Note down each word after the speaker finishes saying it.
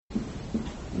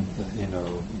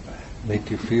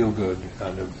make you feel good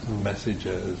kind of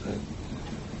messages,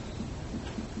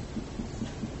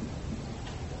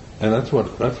 and that's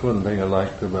one thing I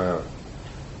liked about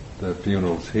the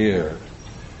funerals here.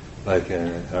 Like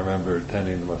I remember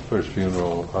attending my first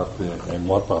funeral up in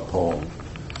Wat Pah Pong,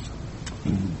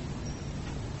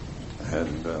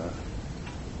 and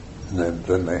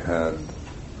then they had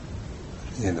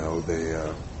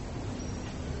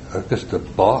just a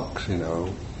box with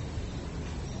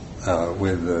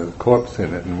a corpse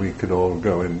in it, and we could all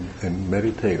go in and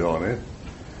meditate on it.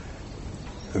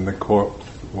 And the corpse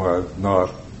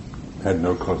had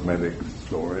no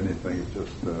cosmetics or anything,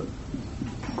 just the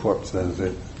corpse as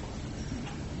it,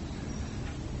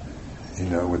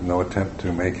 with no attempt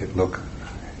to make it look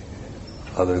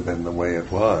other than the way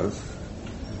it was.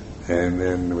 And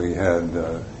then we had,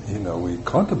 we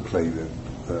contemplated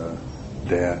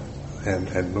death,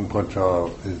 and Luang Por Chah,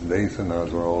 his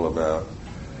desanas were all about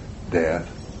death,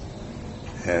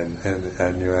 and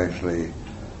you're actually,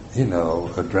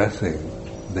 addressing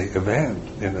the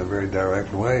event in a very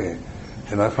direct way.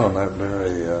 And I found that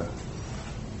very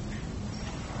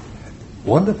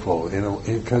wonderful,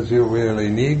 because you really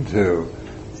need to,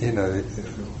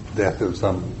 death of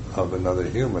another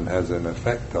human has an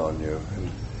effect on you,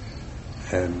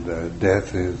 and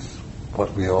death is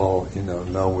what we all,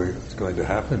 know is going to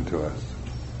happen to us,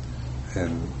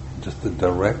 and just the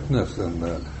directness and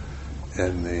the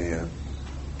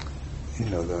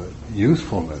the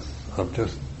usefulness of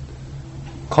just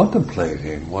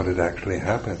contemplating what had actually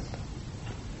happened.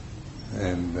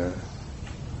 And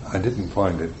I didn't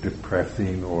find it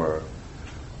depressing or,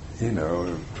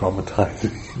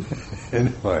 traumatizing.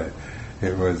 Anyway,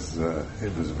 it was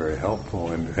very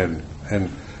helpful and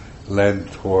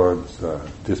led towards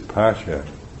dispassion,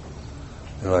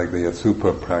 like the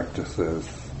Asubha practices,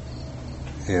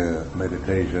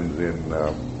 meditations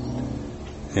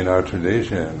in our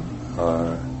tradition.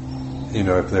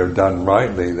 If they're done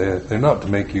rightly, they're not to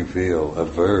make you feel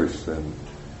averse and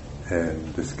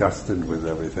disgusted with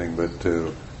everything, but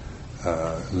to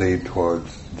lead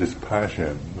towards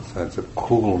dispassion, a sense of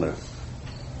coolness,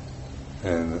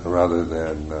 and rather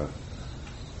than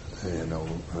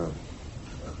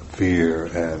fear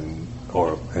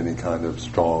or any kind of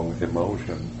strong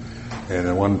emotion. And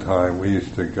at one time we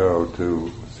used to go to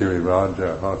Sri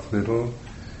Raja Hospital,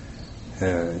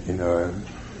 in the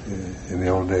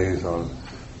old days,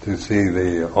 to see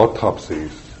the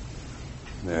autopsies.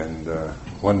 And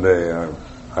one day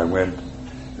I went,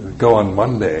 go on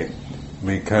Monday,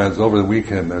 because over the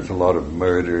weekend there's a lot of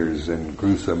murders and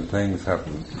gruesome things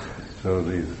happen. So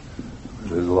there's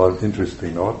a lot of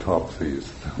interesting autopsies.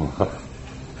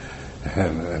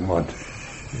 and one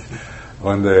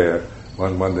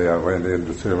Monday I went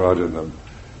into Sri Raja, and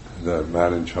the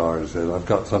man in charge said, "I've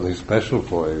got something special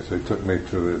for you." So he took me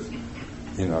to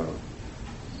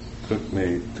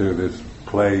this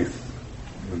place.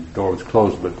 The door was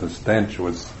closed, but the stench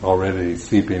was already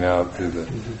seeping out through the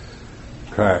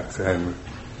cracks, and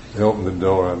they opened the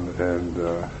door, and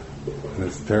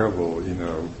this terrible,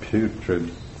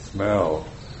 putrid smell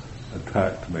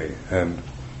attacked me, and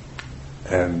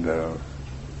I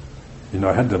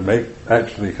had to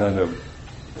actually kind of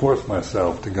force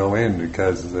myself to go in,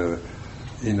 because the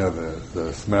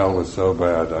smell was so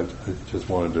bad. I just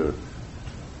wanted to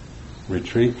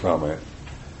retreat from it.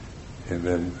 And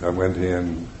then I went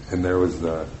in, and there was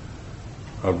a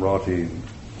rotting,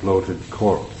 bloated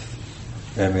corpse,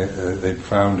 and they'd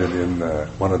found it in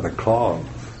one of the clogs,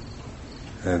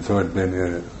 and so it'd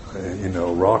been,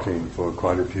 rotting for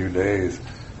quite a few days,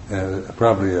 and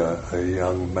probably a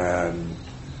young man,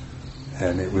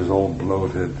 and it was all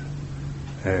bloated,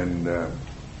 and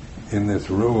in this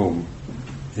room,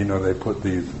 they put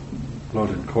these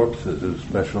bloated corpses in a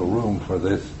special room for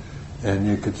this. And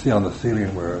you could see on the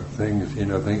ceiling where things,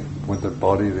 with the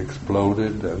bodies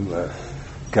exploded and the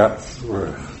guts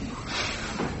were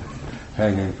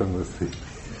hanging from the ceiling.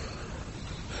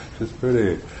 It's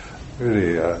pretty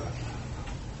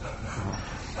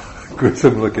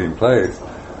gruesome-looking place.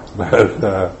 But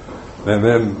and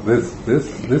then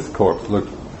this corpse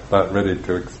looked about ready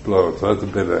to explode. So that's a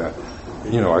bit, I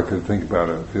could think about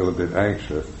it and feel a bit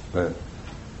anxious, but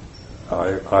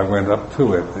I went up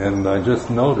to it, and I just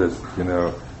noticed,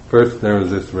 first there was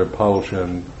this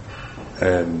repulsion,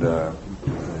 and,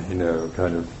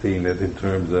 kind of seeing it in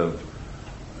terms of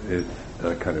its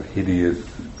kind of hideous,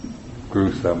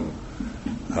 gruesome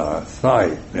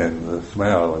sight, and the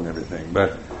smell and everything.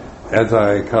 But as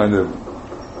I kind of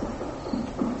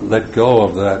let go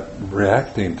of that,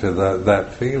 reacting to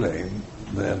that feeling,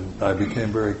 then I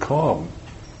became very calm.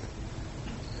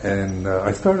 And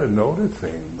I started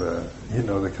noticing the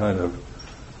kind of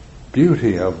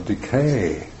beauty of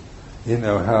decay.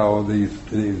 How these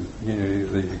you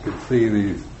could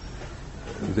see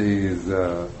these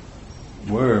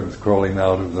worms crawling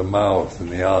out of the mouth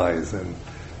and the eyes, and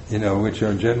which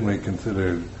are generally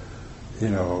considered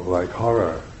like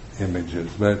horror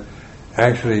images, but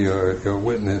actually you're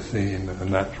witnessing a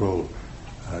natural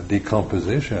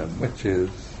decomposition, which it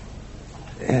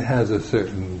has a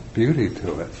certain beauty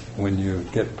to it when you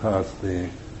get past the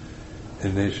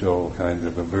initial kind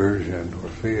of aversion or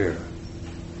fear.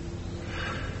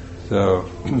 So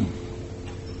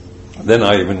then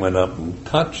I even went up and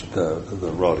touched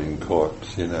the rotting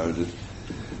corpse,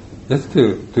 just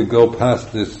to go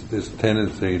past this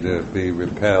tendency to be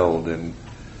repelled and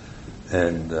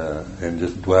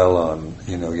just dwell on,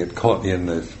 get caught in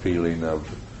this feeling of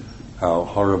how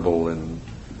horrible and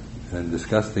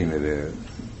disgusting it is.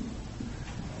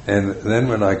 And then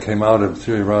when I came out of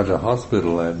Sri Raja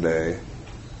Hospital that day,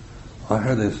 I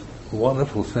had this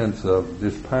wonderful sense of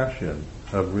dispassion,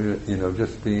 of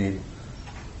just being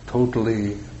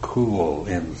totally cool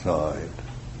inside.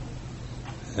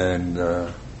 And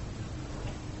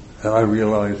I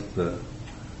realized the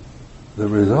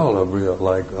result of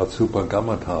like Asubha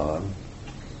Gamatan,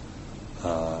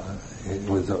 it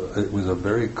was a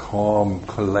very calm,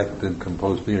 collected,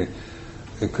 composed feeling.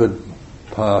 It could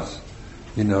pass,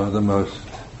 the most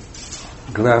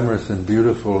glamorous and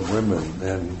beautiful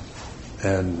women,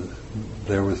 and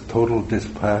there was total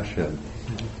dispassion,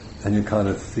 and you kind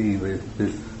of see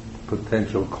this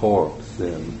potential corpse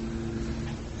in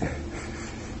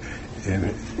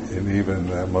even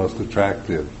the most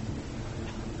attractive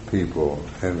people,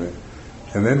 and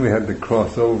then we had to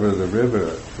cross over the river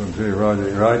from Sri Raja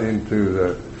right into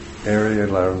the area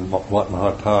like Wat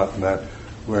Mahatat, and that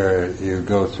where you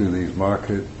go through these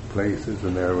marketplaces,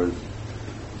 and there was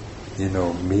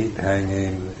meat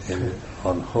hanging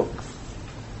on hooks,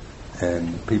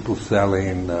 and people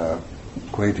selling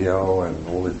kway teow and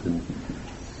all this, and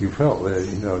you felt that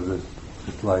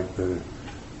just like the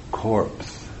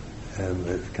corpse, and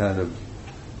it's kind of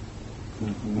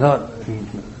not,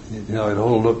 it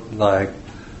all looked like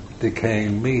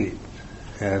decaying meat,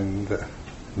 and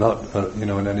not,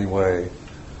 in any way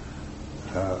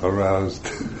aroused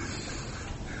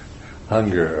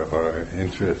hunger or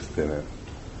interest in it.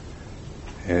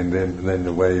 And then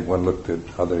the way one looked at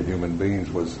other human beings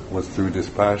was through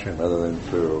dispassion, rather than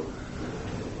through,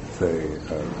 say,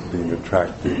 being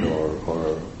attracted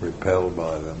or repelled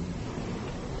by them.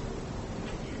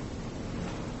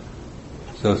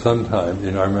 So sometimes,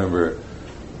 I remember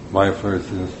my first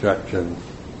instructions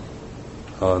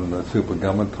on the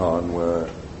Supagamaton were,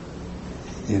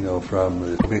 from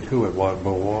the bhikkhu at Wat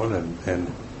Bhawan,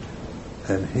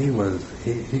 and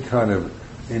he kind of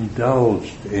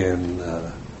indulged in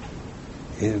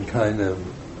kind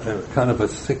of a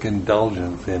sick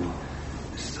indulgence in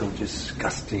so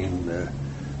disgusting the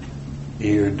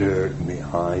ear dirt and the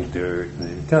eye dirt,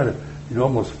 and you'd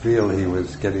almost feel he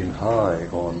was getting high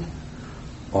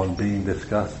on being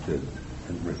disgusted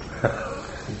and repelled.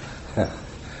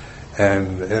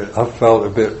 And it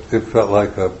felt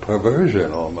like a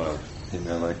perversion almost,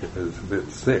 like it was a bit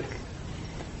sick.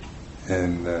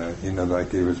 And,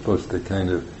 like you were supposed to kind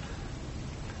of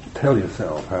tell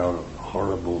yourself how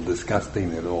horrible,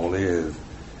 disgusting it all is,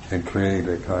 and create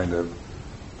a kind of,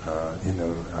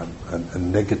 a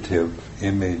negative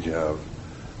image of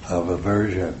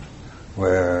aversion,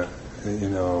 where,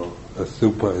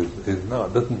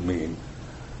 Asubha doesn't mean,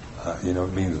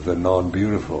 it means the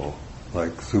non-beautiful,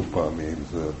 like Supa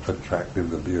means the attractive,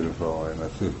 the beautiful, and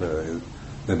Asubha is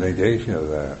the negation of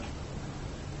that.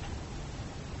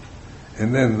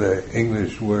 And then the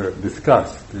English word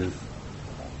disgust is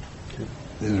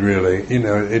really,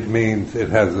 it means, it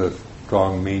has a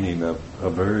strong meaning of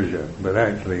aversion, but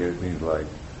actually it means like,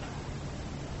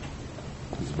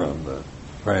 it's from the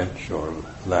French or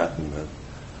Latin,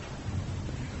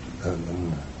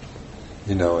 and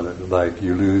like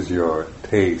you lose your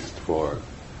taste for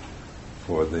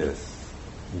this.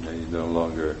 You no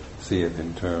longer see it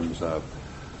in terms of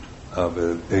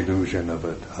an illusion of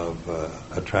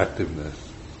attractiveness.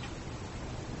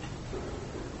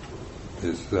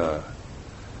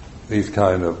 These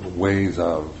kind of ways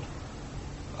of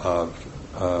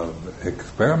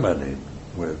experimenting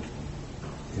with,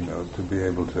 to be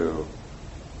able to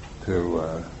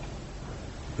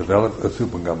develop a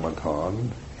Supagamaton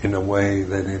in a way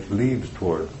that it leads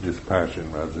towards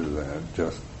dispassion rather than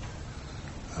just,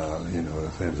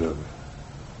 a sense of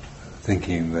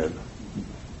thinking that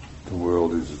the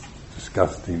world is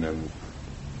disgusting and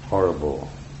horrible,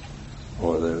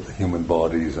 or that human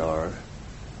bodies are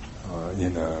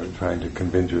trying to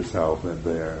convince yourself that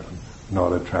they're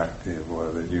not attractive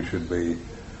or that you should be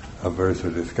averse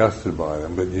or disgusted by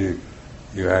them, but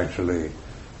you're actually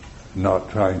not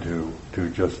trying to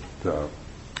just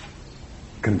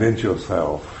convince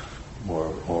yourself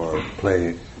or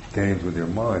play games with your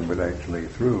mind, but actually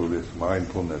through this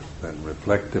mindfulness and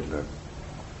reflectiveness,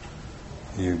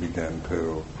 you begin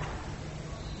to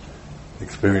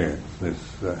experience this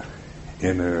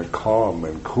inner calm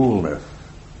and coolness,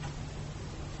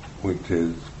 which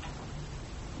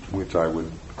I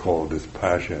would call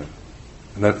dispassion.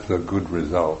 And that's the good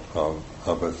result of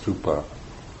Asubha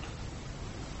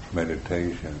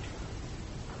meditation.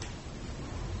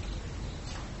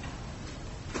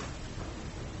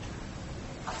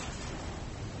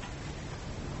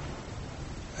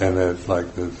 And it's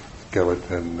like this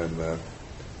skeleton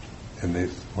and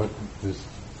this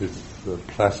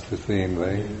plasticine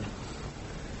thing.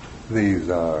 These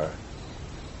are,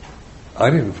 I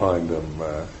didn't find them,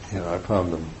 I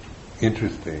found them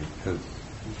interesting,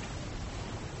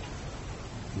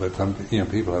 but some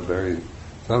people have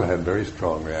some had very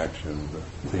strong reactions,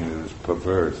 seen it as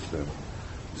perverse and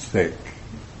sick.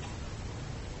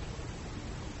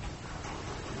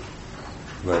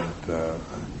 But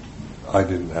I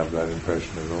didn't have that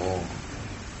impression at all.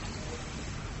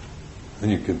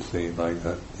 And you can see like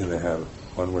that, they have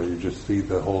one where you just see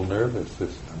the whole nervous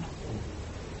system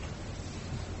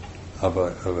of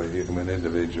a human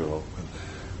individual.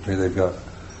 Where they've got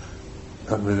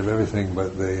rid of everything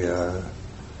but the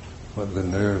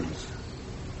nerves,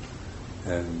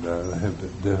 and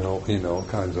they have all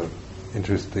kinds of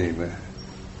interesting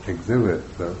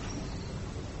exhibits of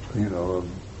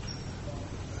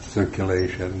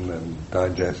circulation and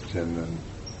digestion and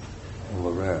all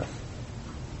the rest.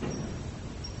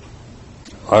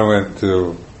 I went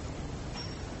to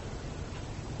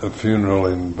a funeral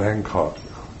in Bangkok.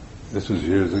 This was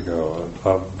years ago,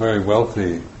 of very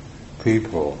wealthy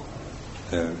people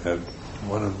at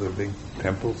one of the big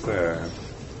temples there.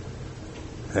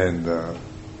 And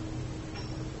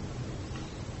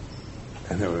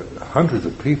there were hundreds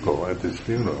of people at this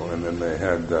funeral, and then they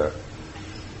had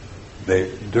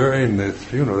during this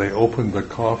funeral they opened the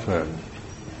coffin,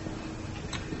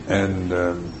 and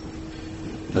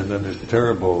then this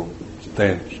terrible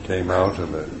stench came out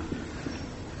of it.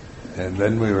 And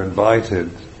then we were invited,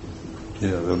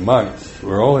 the monks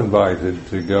were all invited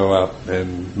to go up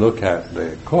and look at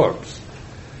the corpse.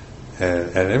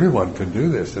 And everyone could do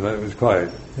this, and it was quite,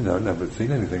 I'd never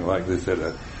seen anything like this at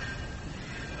a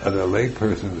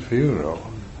layperson's funeral.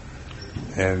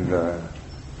 And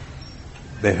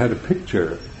they had a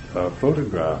picture, a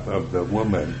photograph of the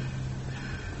woman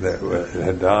that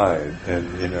had died,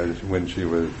 and when she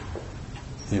was,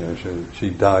 she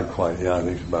died quite young. I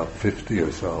think she was about 50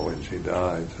 or so when she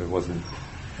died, so it wasn't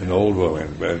an old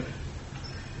woman. But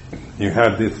you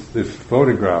had this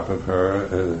photograph of her,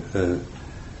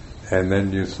 and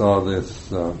then you saw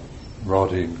this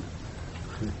rotting,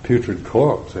 putrid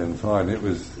corpse inside. It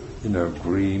was,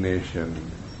 greenish and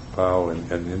foul, and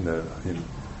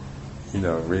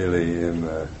really in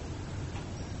the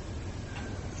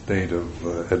state of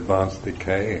advanced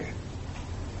decay,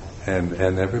 and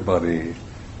everybody,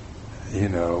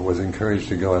 was encouraged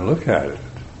to go and look at it.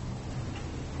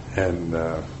 And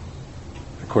of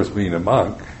course, being a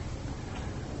monk,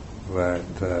 but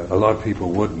a lot of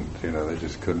people wouldn't. They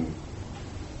just couldn't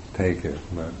take it.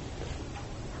 But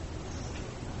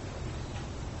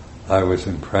I was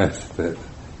impressed that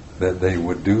they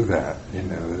would do that.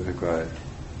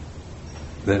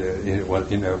 That it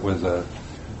was a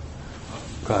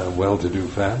kind of well-to-do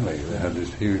family. They had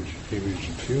this huge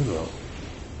funeral.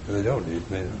 And they don't need.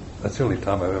 That's the only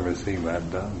time I've ever seen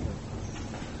that done.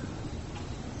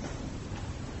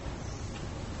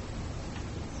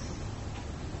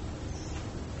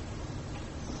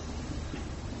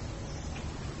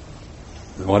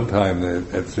 One time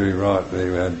at Sri Rat,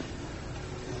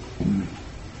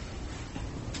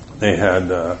 they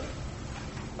had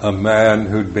a man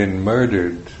who'd been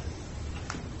murdered.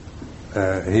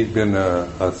 He'd been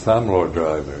a samlor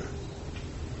driver,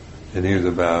 and he was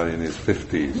about in his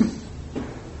 50s.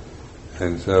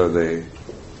 And so the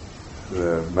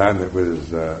man that was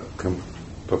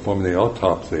performing the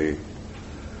autopsy,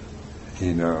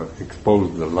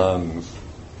 exposed the lungs,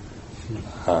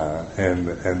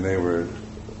 and they were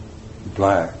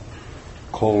black,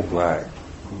 coal black,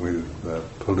 with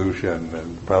pollution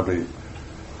and probably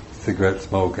cigarette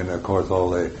smoke, and of course all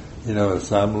the, a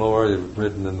samlor,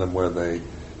 written in them where they,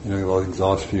 all the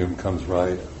exhaust fume come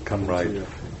right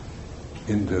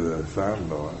into the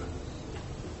samlor.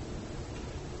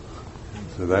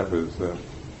 So that was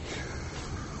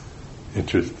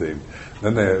interesting.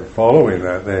 Then following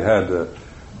that, they had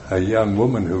a young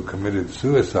woman who committed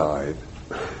suicide,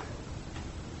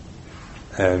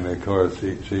 and of course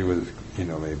she was,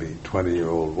 maybe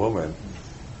 20-year-old woman,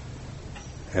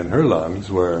 and her lungs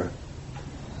were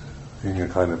in a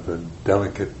kind of a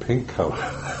delicate pink color.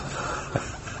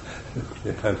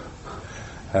 She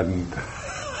hadn't.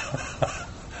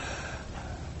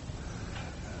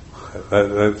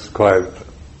 That's quite.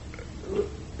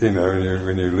 When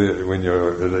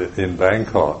you're in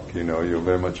Bangkok, you're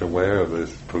very much aware of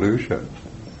this pollution.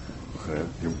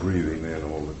 You're breathing in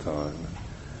all the time.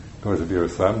 Of course, if you're a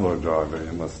Samlo driver,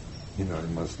 it must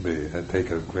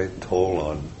take a great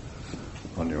toll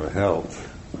on your health.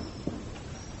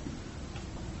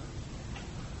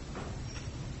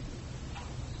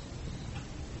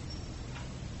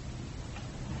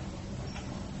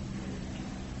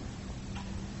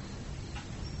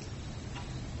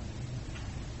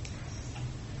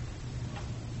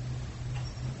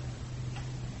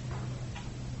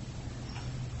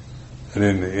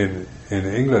 And in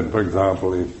England, for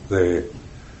example, if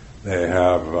they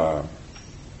have,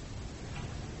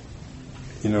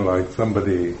 like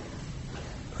somebody,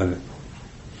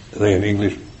 say an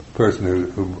English person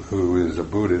who is a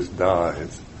Buddhist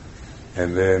dies,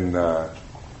 and then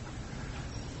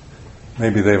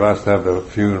maybe they've asked to have a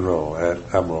funeral at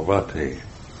Amaravati,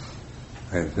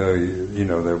 and so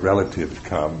their relatives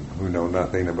come who know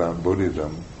nothing about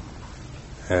Buddhism,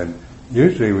 and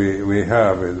usually we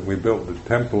built the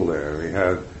temple there. We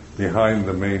have behind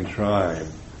the main shrine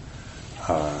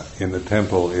in the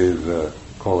temple is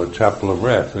called a chapel of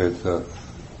rest. It's a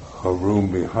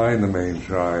room behind the main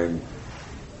shrine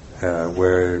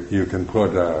where you can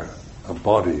put a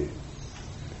body,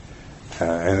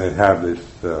 and it have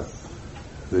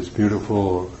this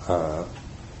beautiful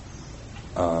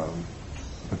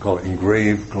we call it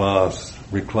engraved glass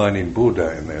reclining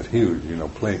Buddha in there. It's huge,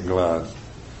 plate glass.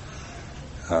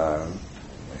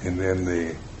 And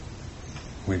then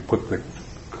we put the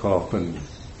coffin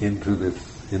into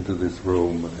this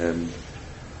room, and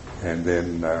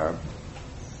then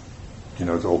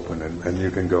it's open, and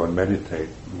you can go and meditate.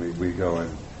 We go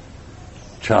and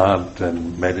chant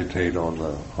and meditate on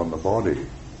the body.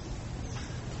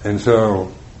 And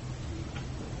so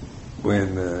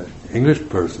when the English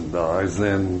person dies,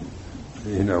 then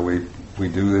we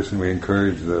do this, and we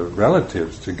encourage the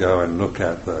relatives to go and look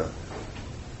at the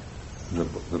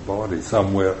body.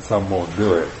 Some won't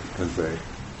do it because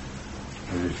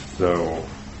it's so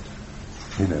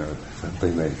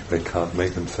something they can't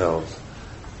make themselves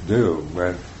do.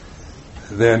 But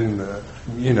then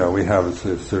we have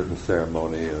a certain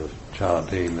ceremony of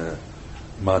chanting,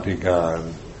 matika,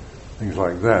 and things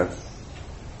like that.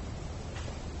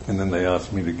 And then they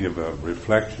ask me to give a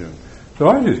reflection. So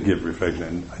I just give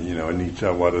reflection,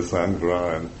 anicca vada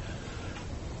sankhara,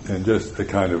 and just a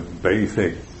kind of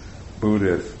basic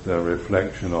Buddhist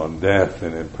reflection on death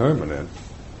and impermanence.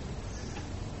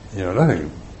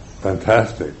 Nothing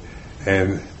fantastic.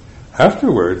 And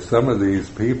afterwards, some of these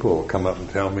people come up and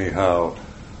tell me how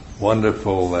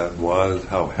wonderful that was,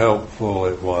 how helpful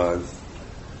it was.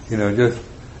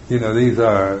 These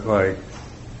are like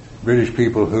British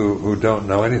people who don't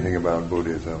know anything about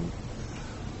Buddhism,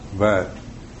 but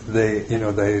when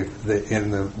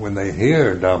they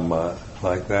hear Dhamma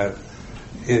like that,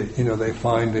 they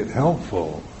find it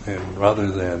helpful, and rather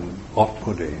than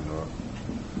off-putting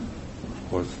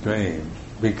or strange,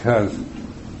 because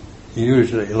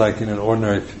usually, like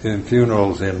in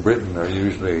funerals in Britain are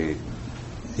usually,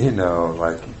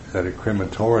 like at a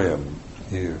crematorium,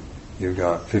 you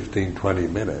got 15, 20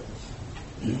 minutes,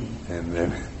 and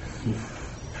then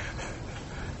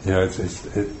it's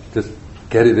just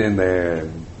get it in there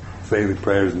and say the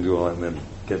prayers and do all that, and then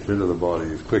get rid of the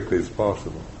body as quickly as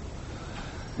possible.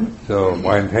 So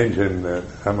my intention at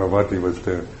Amaravati was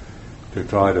to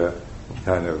try to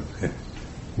kind of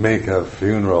make a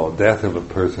funeral, death of a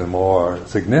person, more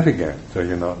significant. So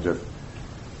you're not just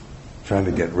trying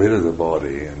to get rid of the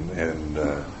body and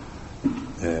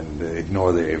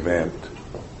ignore the event.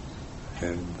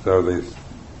 And so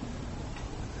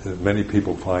many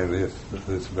people find this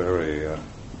very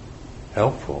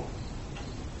helpful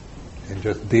in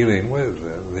just dealing with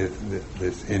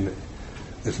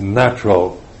this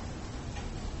natural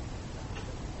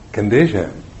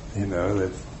condition,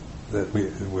 that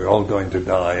we're all going to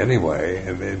die anyway,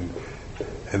 and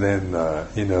then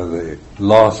the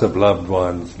loss of loved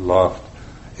ones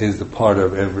is a part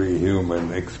of every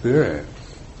human experience.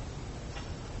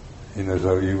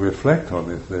 So you reflect on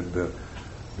this, that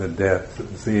the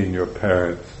death, seeing your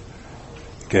parents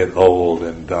get old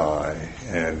and die,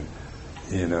 and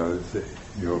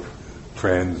your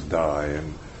friends die,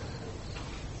 and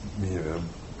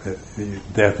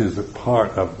death is a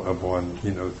part of one.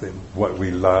 What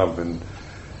we love and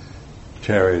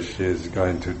cherish is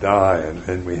going to die,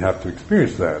 and we have to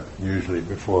experience that usually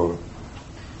before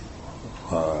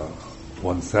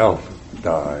oneself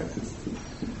dies.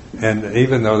 And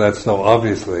even though that's so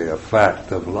obviously a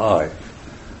fact of life,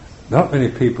 not many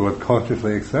people have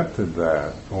consciously accepted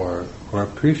that or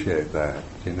appreciate that.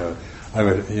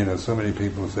 So many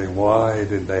people say, "Why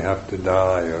did they have to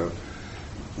die?" Or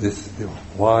 "This,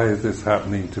 why is this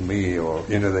happening to me?" Or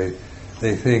they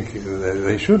think that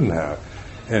they shouldn't have.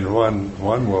 And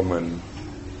one woman,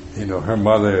 her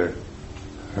mother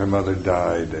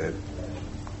died at,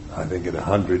 I think, at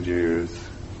 100 years,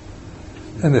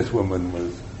 and this woman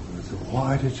was,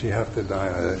 "Why did she have to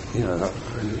die?"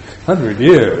 100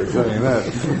 years. I mean,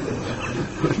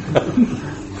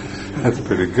 that's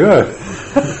pretty good.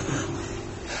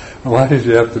 Why did she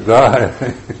have to die?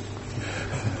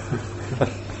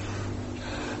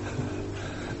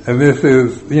 And this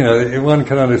is, one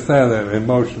can understand the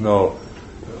emotional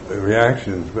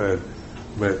reactions, but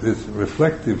this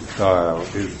reflective style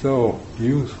is so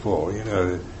useful,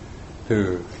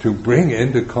 to bring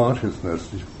into consciousness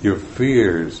your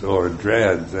fears or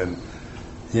dreads, and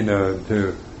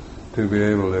to be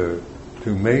able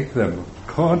to make them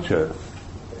conscious,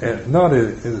 and not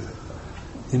as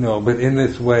but in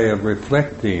this way of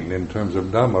reflecting in terms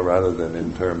of Dhamma rather than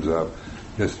in terms of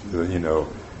just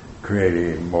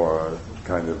creating more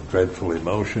kind of dreadful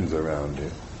emotions around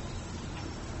it.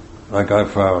 Like I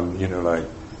found, like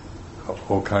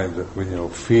all kinds of,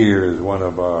 fear is one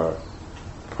of our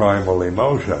primal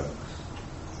emotions.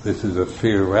 This is a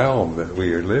fear realm that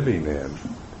we are living in.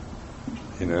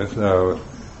 So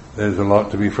there's a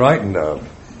lot to be frightened of.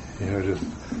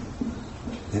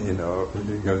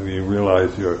 Because you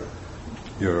realize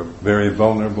your very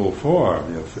vulnerable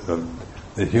form.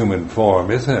 The human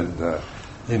form isn't,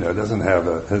 doesn't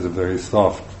has a very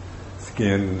soft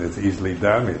skin and is easily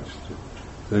damaged.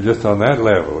 So just on that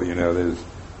level, there's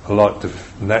a lot to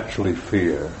naturally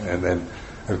fear. And then,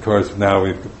 of course, now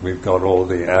we've got all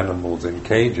the animals in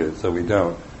cages, so we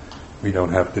don't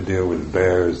have to deal with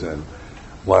bears and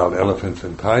wild elephants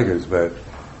and tigers. But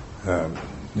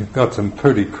you've got some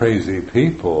pretty crazy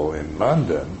people in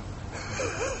London,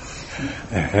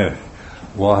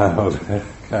 wild,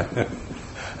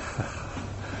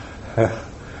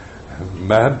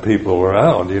 mad people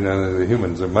around. The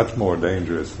humans are much more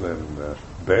dangerous than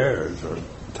bears or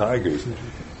tigers.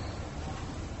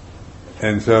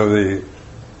 And so the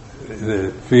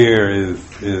fear is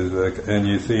and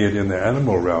you see it in the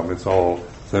animal realm. It's all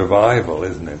survival,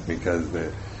 isn't it? Because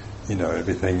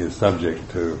everything is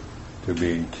subject to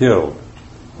being killed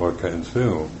or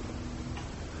consumed.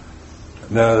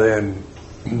 Now then,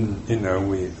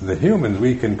 the humans,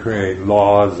 we can create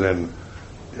laws and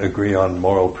agree on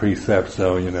moral precepts.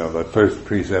 So, the first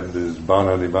precept is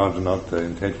bana-nibbana, not to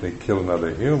intentionally kill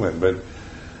another human. But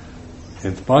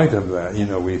in spite of that,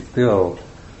 we still,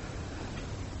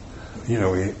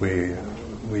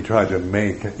 we try to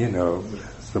make,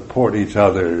 support each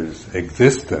other's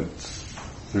existence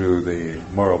through the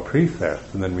moral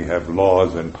precepts, and then we have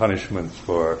laws and punishments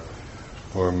for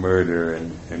murder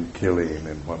and killing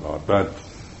and whatnot. But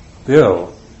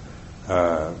still,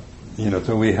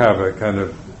 so we have a kind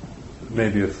of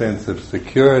maybe a sense of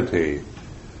security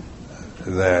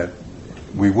that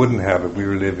we wouldn't have if we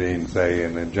were living, say,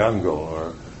 in a jungle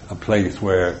or a place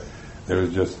where there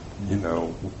was just,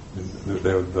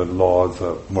 the laws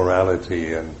of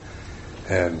morality and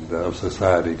of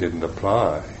society didn't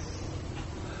apply.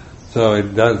 So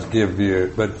it does give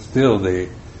you, but still the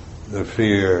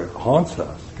fear haunts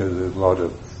us because there's a lot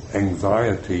of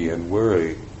anxiety and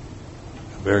worry,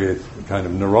 various kind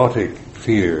of neurotic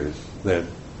fears that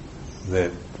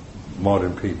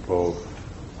modern people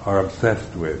are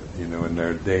obsessed with, in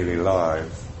their daily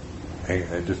lives.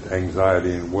 Just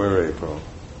anxiety and worry for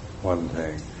one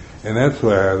thing. And that's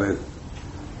where this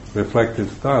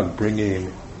reflective style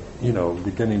beginning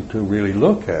to really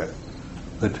look at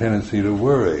the tendency to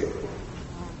worry.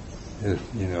 Is,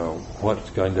 what's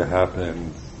going to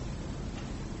happen,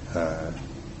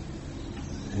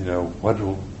 what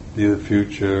will be the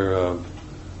future of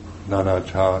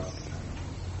Nanachat,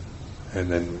 and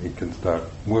then we can start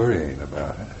worrying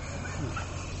about it.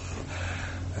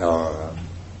 Or,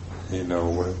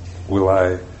 will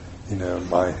I,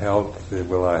 my health,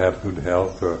 will I have good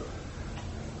health, or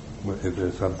is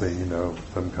there something,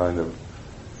 some kind of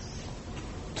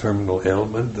terminal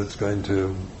ailment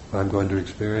I'm going to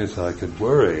experience? I could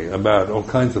worry about all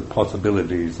kinds of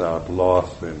possibilities of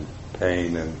loss and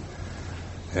pain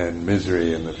and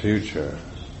misery in the future.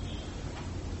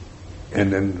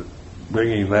 and then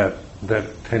bringing that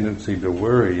tendency to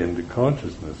worry into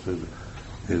consciousness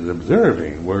is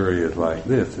observing. Worry is like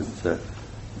this.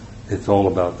 It's all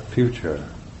about the future.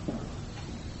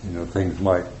 Things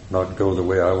might not go the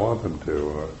way I want them to,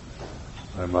 or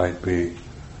I might be,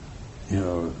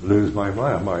 lose my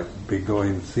mind. I might be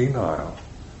going senile.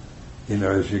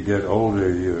 As you get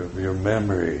older, your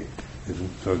memory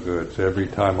isn't so good. So every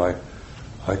time I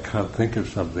can't think of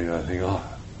something, I think,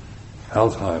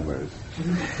 Alzheimer's.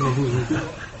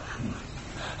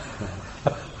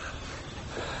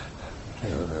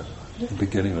 The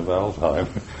beginning of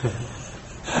Alzheimer's.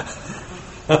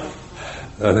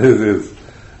 This is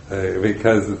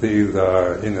because these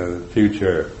are, the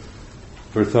future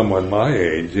for someone my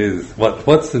age is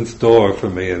what's in store for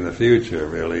me in the future.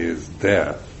 Really, is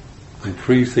death,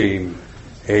 increasing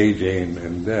aging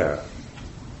and death,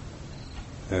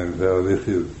 and so this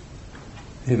is,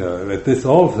 but this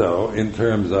also, in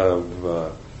terms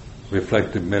of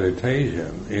reflective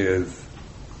meditation, is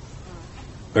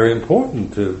very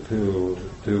important to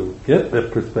get the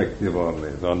perspective on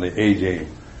this, on the aging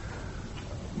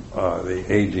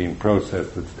process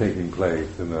that's taking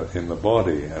place in the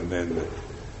body, and then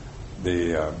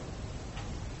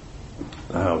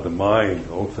how the mind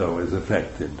also is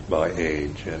affected by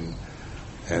age, and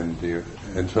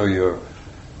so you're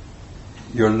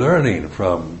learning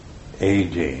from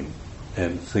aging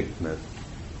and sickness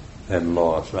and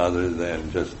loss, rather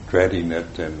than just dreading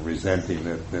it and resenting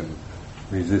it and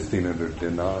resisting it or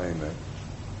denying it.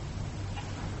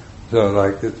 So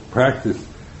this practice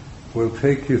will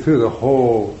take you through the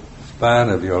whole span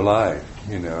of your life,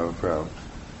 from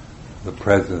the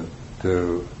present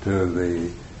to the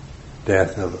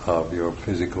death of your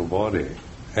physical body.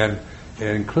 And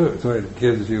so it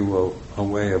gives you a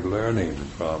way of learning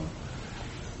from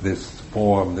this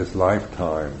form, this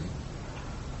lifetime,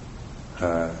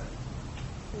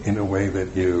 in a way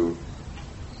that you're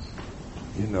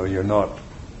not,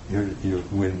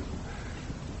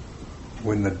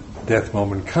 when the death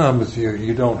moment comes,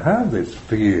 you don't have this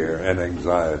fear and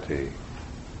anxiety.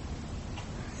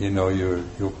 You're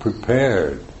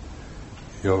prepared,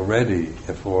 you're ready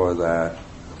for that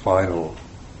final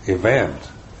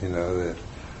event, the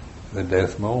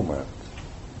death moment.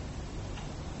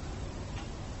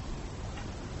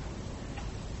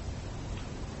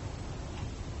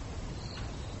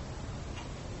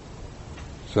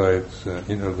 So it's,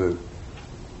 the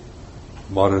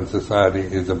modern society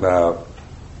is about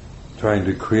trying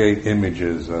to create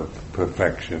images of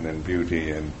perfection and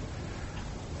beauty and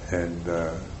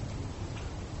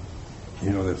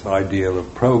this ideal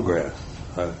of progress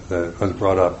that was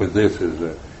brought up with this is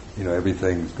that,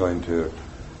 everything's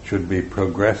should be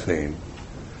progressing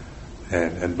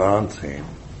and advancing.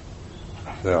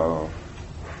 So,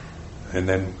 and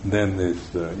then this,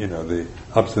 the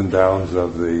ups and downs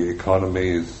of the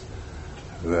economies,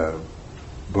 the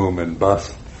boom and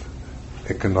bust,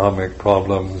 economic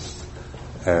problems,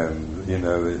 and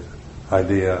the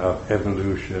idea of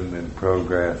evolution and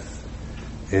progress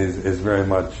is very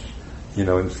much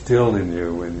instilled in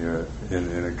you when you're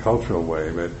in a cultural way.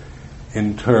 But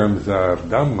in terms of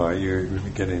Dhamma, you're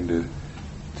beginning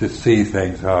to see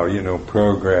things how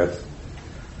progress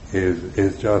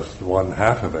is just one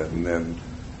half of it, and then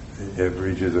it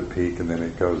reaches a peak and then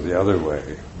it goes the other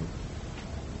way.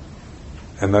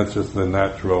 And that's just the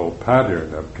natural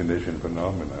pattern of conditioned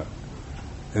phenomena.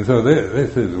 And so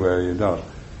this is where you're not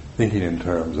thinking in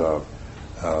terms of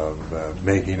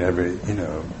making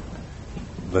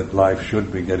that life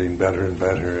should be getting better and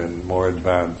better and more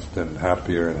advanced and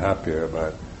happier,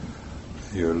 but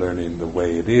you're learning the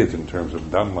way it is in terms of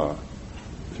Dhamma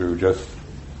through just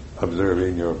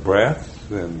observing your breath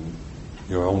and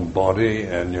your own body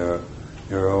and your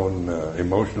own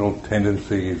emotional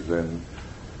tendencies and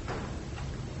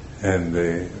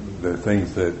the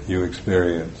things that you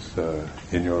experience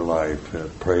in your life,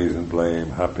 praise and blame,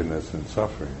 happiness and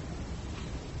suffering.